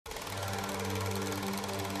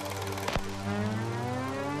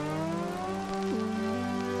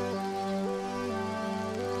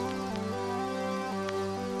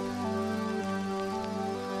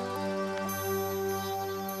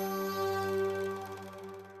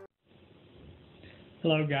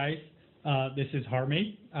Hello, guys. This is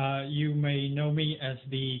Harmy. You may know me as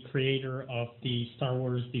the creator of the Star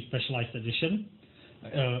Wars Despecialized edition.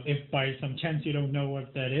 If by some chance you don't know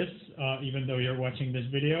what that is, even though you're watching this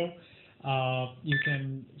video, you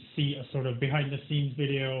can see a sort of behind-the-scenes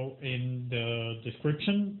video in the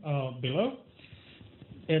description below.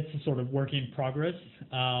 It's a sort of work in progress,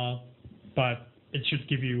 but it should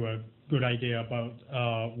give you a good idea about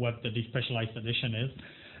what the Despecialized edition is.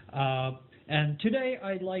 And today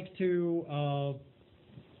I'd like to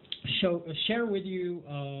share with you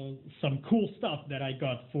some cool stuff that I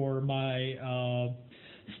got for my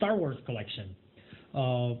Star Wars collection,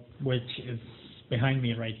 which is behind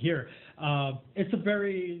me right here. It's a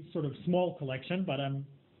very sort of small collection, but I'm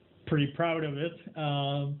pretty proud of it.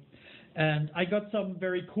 And I got some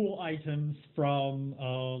very cool items from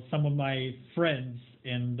some of my friends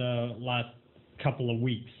in the last couple of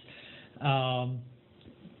weeks.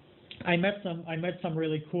 I met some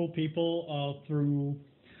really cool people through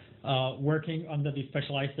working on the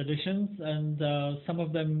Despecialized editions, and some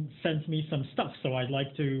of them sent me some stuff. So I'd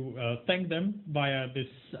like to thank them via this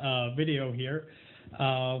video here.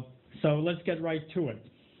 So let's get right to it.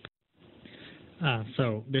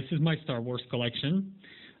 So this is my Star Wars collection.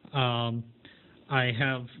 I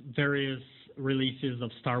have various releases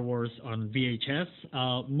of Star Wars on VHS,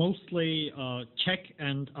 mostly Czech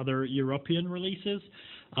and other European releases.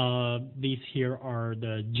 These here are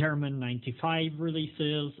the German 95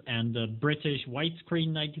 releases and the British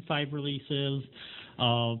widescreen 95 releases.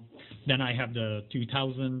 Then I have the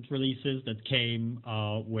 2000 releases that came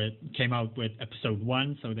out with Episode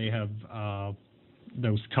 1, so they have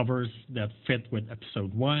those covers that fit with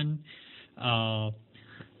Episode 1.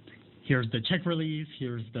 Here's the Czech release,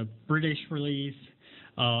 here's the British release,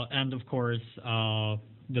 and of course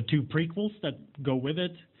the two prequels that go with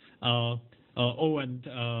it. And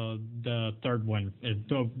the third one.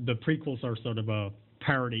 The prequels are sort of a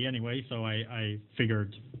parody anyway, so I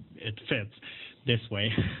figured it fits this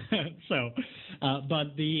way. So,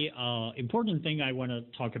 but the important thing I want to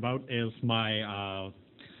talk about is my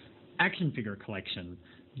action figure collection,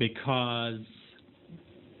 because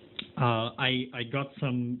I got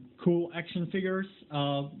some cool action figures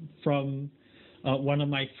from one of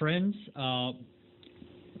my friends.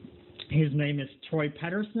 His name is Troy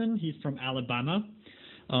Patterson. He's from Alabama,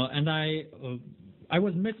 and I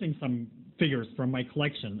was missing some figures from my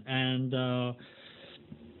collection. And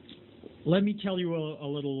let me tell you a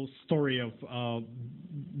little story of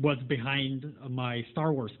what's behind my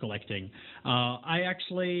Star Wars collecting. I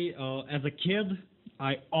actually, as a kid,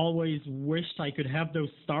 I always wished I could have those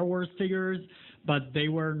Star Wars figures, but they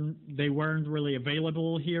weren't really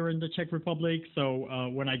available here in the Czech Republic. So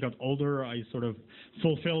when I got older, I sort of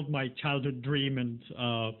fulfilled my childhood dream and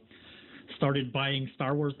started buying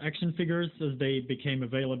Star Wars action figures as they became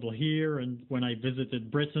available here. And when I visited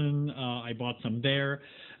Britain, I bought some there.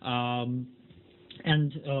 And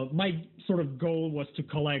my sort of goal was to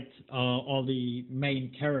collect all the main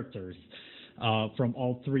characters from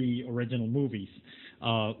all three original movies.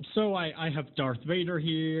 So I have Darth Vader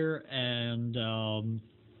here, and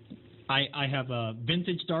I have a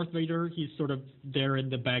vintage Darth Vader. He's sort of there in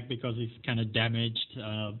the back because he's kind of damaged.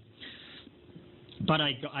 But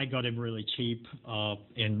I got him really cheap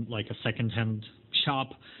in like a second-hand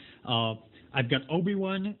shop. I've got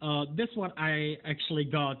Obi-Wan. This one I actually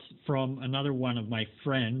got from another one of my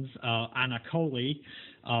friends, Anna Coley.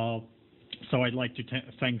 So I'd like to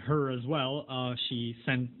thank her as well. She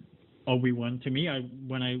sent Obi-Wan to me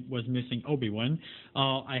when I was missing Obi-Wan.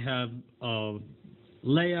 I have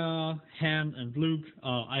Leia, Han, and Luke.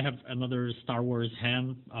 I have another Star Wars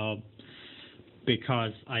Han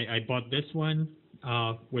because I bought this one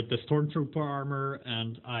with the Stormtrooper armor,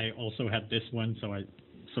 and I also had this one, so I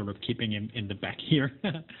sort of keeping him in the back here.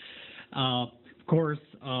 Of course,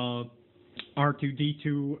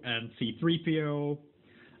 R2-D2 and C-3PO,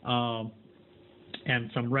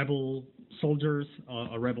 and some Rebel soldiers,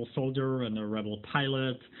 a Rebel soldier and a Rebel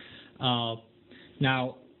pilot.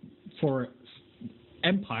 Now, for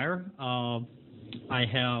Empire, I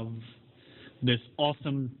have this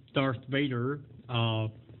awesome Darth Vader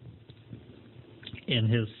in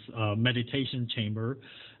his meditation chamber.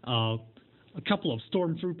 A couple of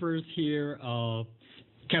stormtroopers here.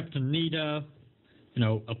 Captain Nita,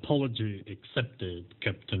 apology accepted,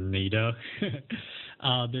 Captain Nita.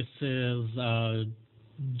 This is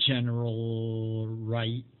General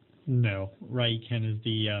Wright. No, Raiken is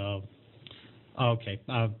the. Okay,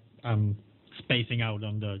 I'm spacing out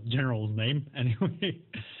on the general's name anyway.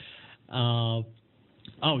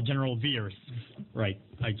 General Veers. Right,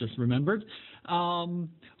 I just remembered. Of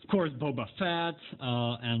course, Boba Fett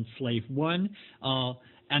and Slave One.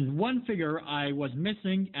 And one figure I was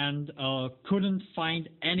missing and couldn't find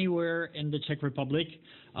anywhere in the Czech Republic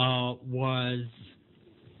was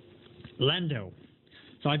Lando.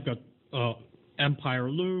 So I've got Empire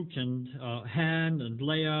Luke and Han and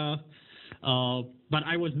Leia, but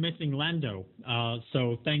I was missing Lando.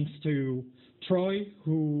 So thanks to Troy,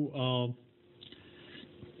 whom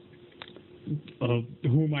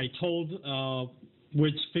I told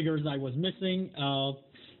which figures I was missing,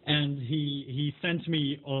 and he sent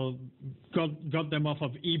me got them off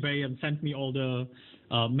of eBay and sent me all the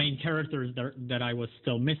main characters that I was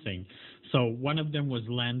still missing. So one of them was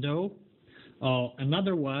Lando.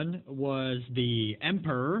 Another one was the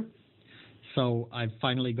Emperor. So I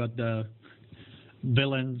finally got the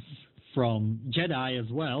villains from Jedi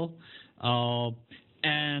as well.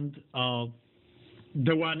 And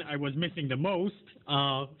the one I was missing the most,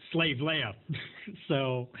 Slave Leia.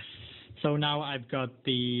 So now I've got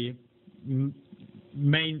the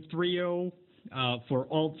main trio for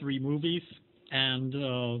all three movies, and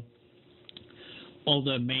all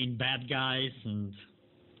the main bad guys and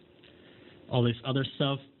all this other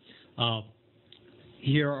stuff.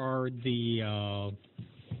 Here are the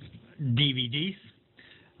DVDs,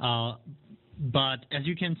 but as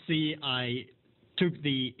you can see, I took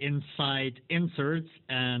the inside inserts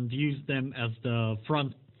and used them as the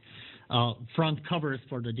front covers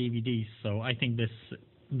for the DVDs. So I think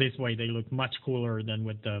this way they look much cooler than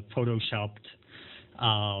with the photoshopped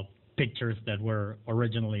pictures that were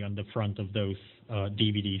originally on the front of those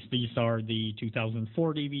DVDs. These are the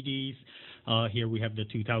 2004 DVDs. Here we have the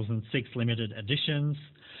 2006 limited editions.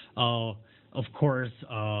 Of course,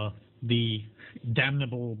 the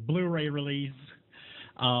damnable Blu-ray release.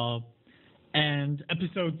 And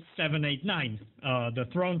episode 7, 8, 9, the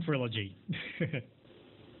Throne trilogy.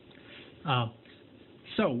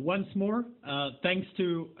 So once more, thanks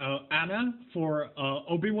to Anna for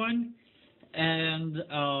Obi-Wan, and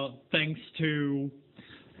thanks to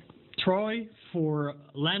Troy for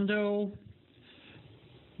Lando,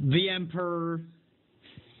 the Emperor,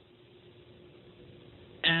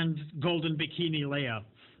 and Golden Bikini Leia.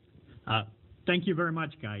 Thank you very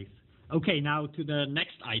much, guys. Okay, now to the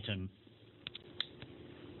next item.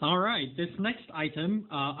 All right, this next item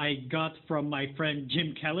I got from my friend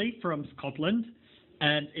Jim Kelly from Scotland,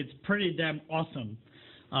 and it's pretty damn awesome.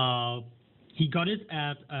 He got it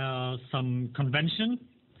at some convention,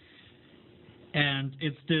 and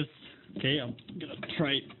it's this. Okay, I'm gonna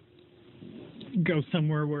try go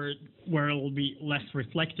somewhere where it'll be less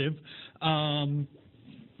reflective.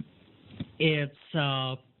 It's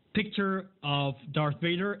a picture of Darth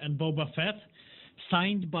Vader and Boba Fett,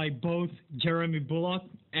 signed by both Jeremy Bulloch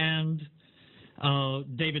and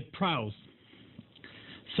David Prowse.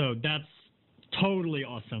 So that's totally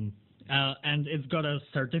awesome. And it's got a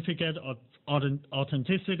certificate of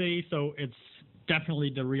authenticity, so it's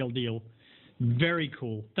definitely the real deal. Very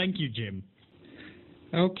cool. Thank you, Jim.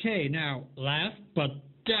 Okay, now, last but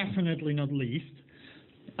definitely not least,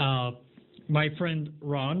 my friend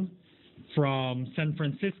Ron from San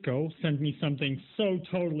Francisco sent me something so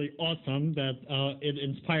totally awesome that it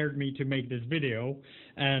inspired me to make this video,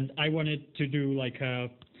 and I wanted to do like a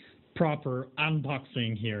proper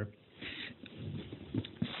unboxing here.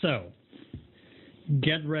 So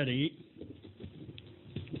get ready,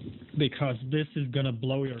 because this is gonna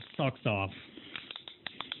blow your socks off.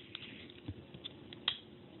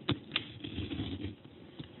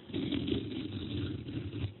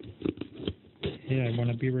 Yeah, I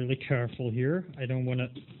want to be really careful here. I don't want to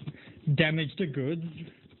damage the goods,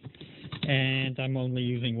 and I'm only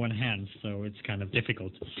using one hand, so it's kind of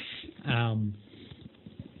difficult.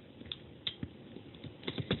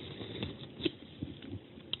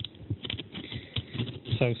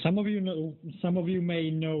 So some of you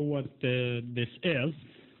may know what this is.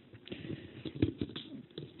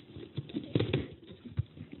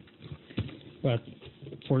 But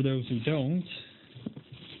for those who don't,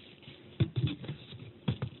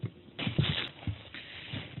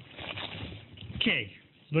 okay,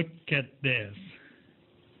 look at this.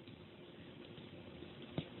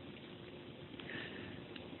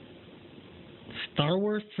 Star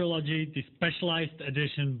Wars Trilogy, the Specialized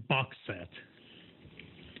Edition box set.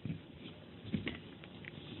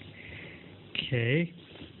 Okay.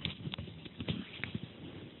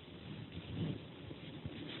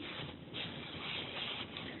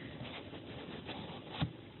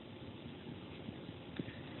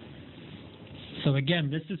 So again,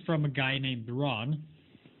 this is from a guy named Ron,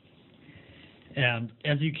 and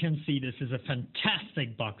as you can see, this is a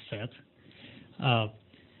fantastic box set.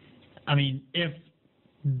 I mean, if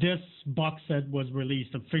this box set was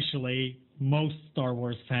released officially. Most Star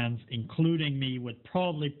Wars fans, including me, would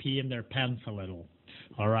probably pee in their pants a little.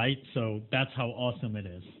 All right, so that's how awesome it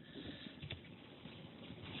is.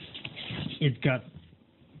 It's got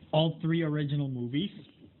all 3 original movies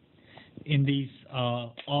in these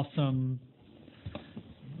awesome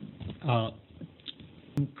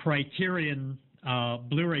Criterion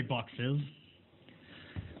Blu-ray boxes,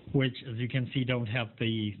 which, as you can see, don't have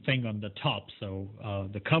the thing on the top, so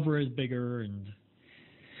the cover is bigger, and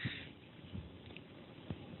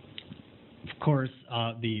of course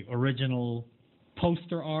the original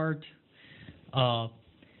poster art.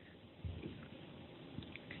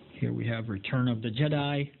 Here we have Return of the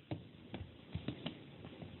Jedi.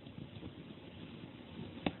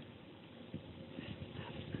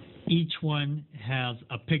 Each one has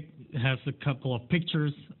a couple of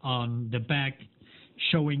pictures on the back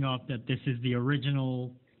showing off that this is the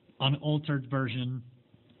original unaltered version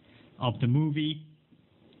of the movie.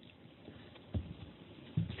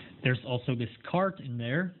 There's also this card in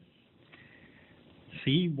there.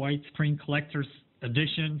 See, widescreen collector's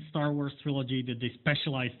edition, Star Wars trilogy, the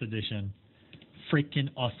Despecialized edition. Freaking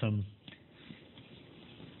awesome.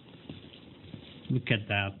 Look at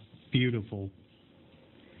that. Beautiful.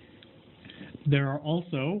 There are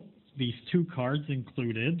also these 2 cards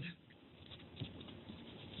included.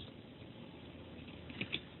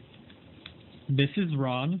 This is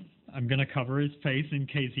Ron. I'm going to cover his face in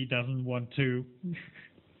case he doesn't want to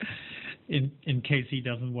in case he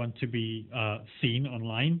doesn't want to be seen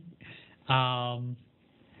online.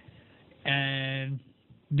 And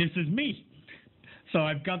this is me. So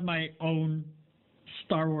I've got my own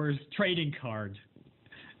Star Wars trading card.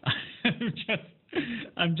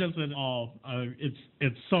 I'm just in awe.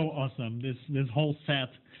 It's so awesome. This whole set,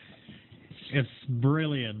 it's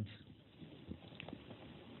brilliant.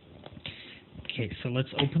 Okay, so let's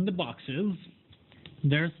open the boxes.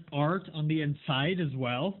 There's art on the inside as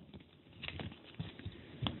well.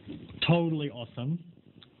 Totally awesome.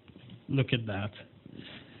 Look at that.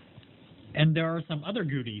 And there are some other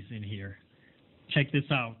goodies in here. Check this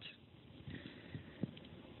out.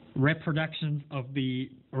 Reproductions of the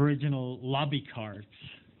original lobby cards.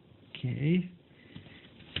 Okay,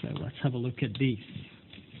 so let's have a look at these.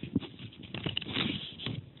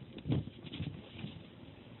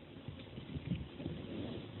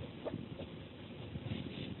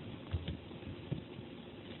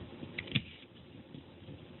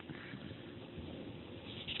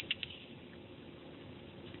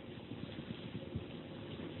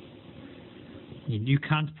 You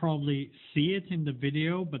can't probably see it in the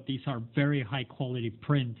video, but these are very high quality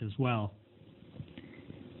print as well.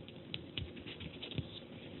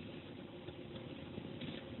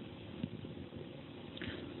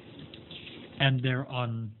 And they're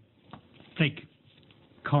on thick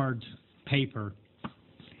card paper.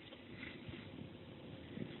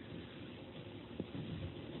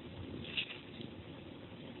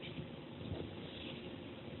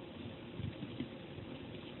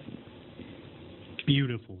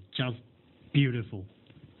 Beautiful, just beautiful.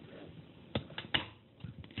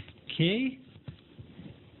 Okay,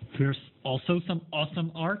 here's also some awesome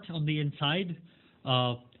art on the inside.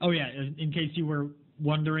 Oh yeah, in case you were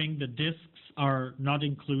wondering, the discs are not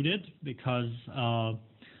included because I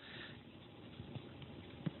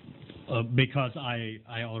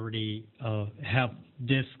already have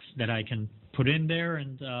discs that I can put in there,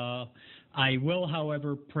 and I will,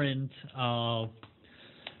 however, print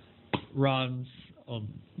Ron's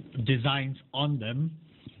designs on them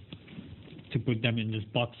to put them in this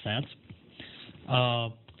box set.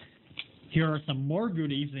 Here are some more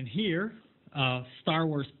goodies in here. Star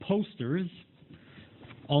Wars posters.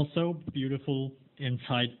 Also beautiful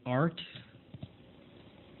inside art.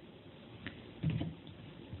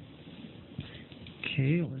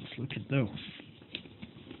 Okay, let's look at those.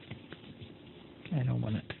 I don't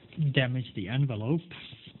want to damage the envelope.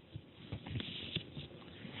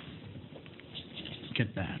 Look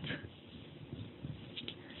at that.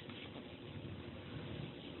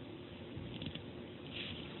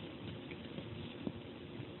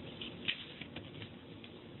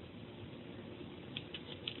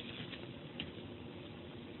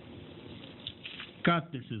 God,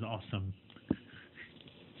 this is awesome.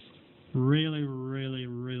 Really, really,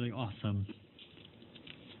 really awesome.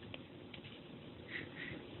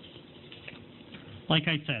 Like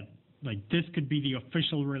I said, like this could be the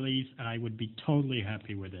official release and I would be totally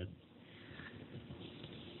happy with it.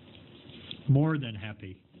 More than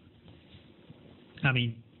happy. I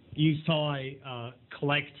mean, you saw I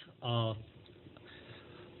collect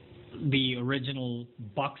the original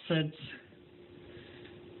box sets.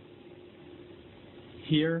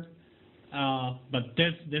 here. But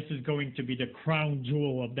this is going to be the crown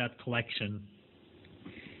jewel of that collection.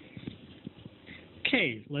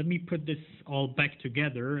 Okay, let me put this all back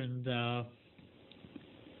together and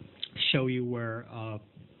show you where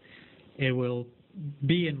it will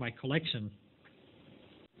be in my collection.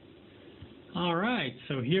 All right,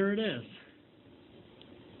 so here it is.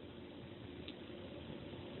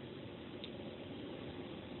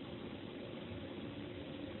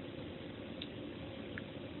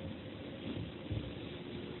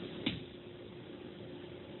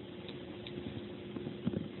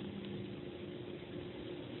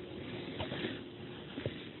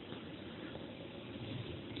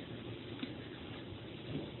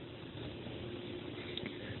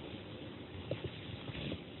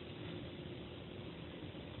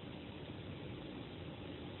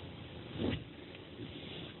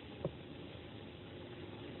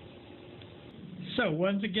 So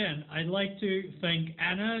once again, I'd like to thank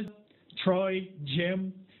Anna, Troy,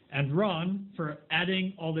 Jim, and Ron for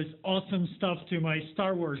adding all this awesome stuff to my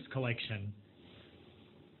Star Wars collection.